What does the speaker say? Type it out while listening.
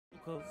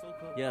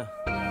Yeah.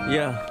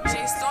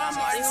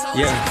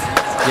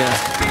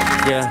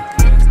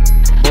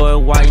 Boy,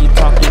 why you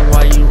talking?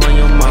 Why you run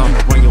your mouth?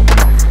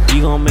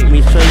 You gon' make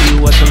me show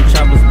you what them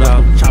choppers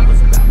about.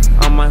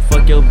 I might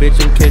fuck your bitch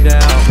and kick her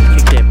out.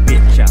 Kick that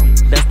bitch out.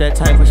 That's that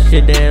type of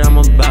shit that I'm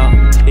about.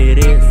 It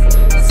is.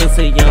 Since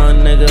a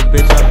young nigga,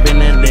 bitch, I been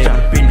that nigga.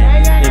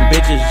 And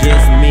bitches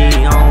just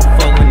me. I don't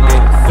fuck with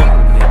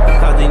niggas.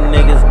 Cause these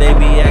niggas, they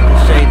be acting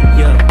shady.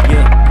 Yeah.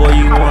 Boy,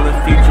 you want a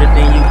future,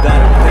 then you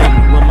gotta pay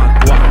me with my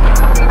guap.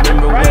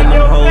 Remember when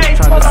them hoes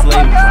tried to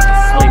slay me?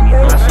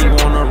 Now she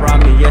wanna rob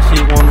me, yeah, she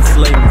wanna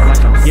slay me.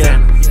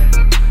 Yeah,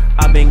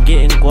 I been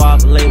getting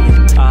guap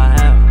lately. I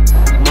have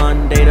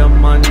Monday to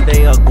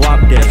Monday, a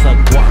guap day.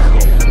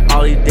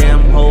 All these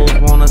damn hoes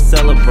wanna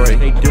celebrate.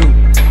 They do.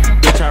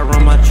 Bitch, I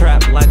run my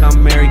trap like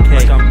I'm Mary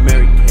Kay.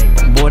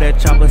 Boy, that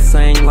chopper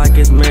sang like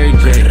it's Mary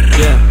J.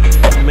 Yeah,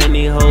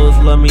 many hoes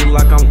love me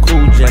like I'm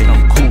Cool J.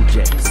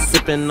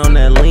 Sippin' on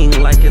that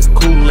lean like it's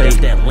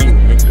Kool-Aid.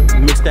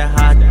 Mix that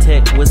high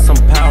tech with some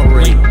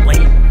Powerade.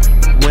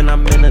 When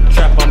I'm in the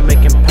trap, I'm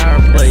making power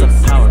plays.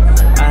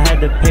 I had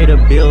to pay the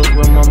bills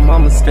where my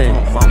mama stay.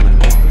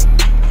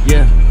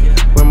 Yeah,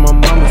 where my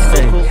mama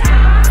stay.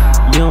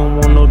 You don't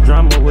want no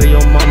drama where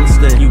your mama stay.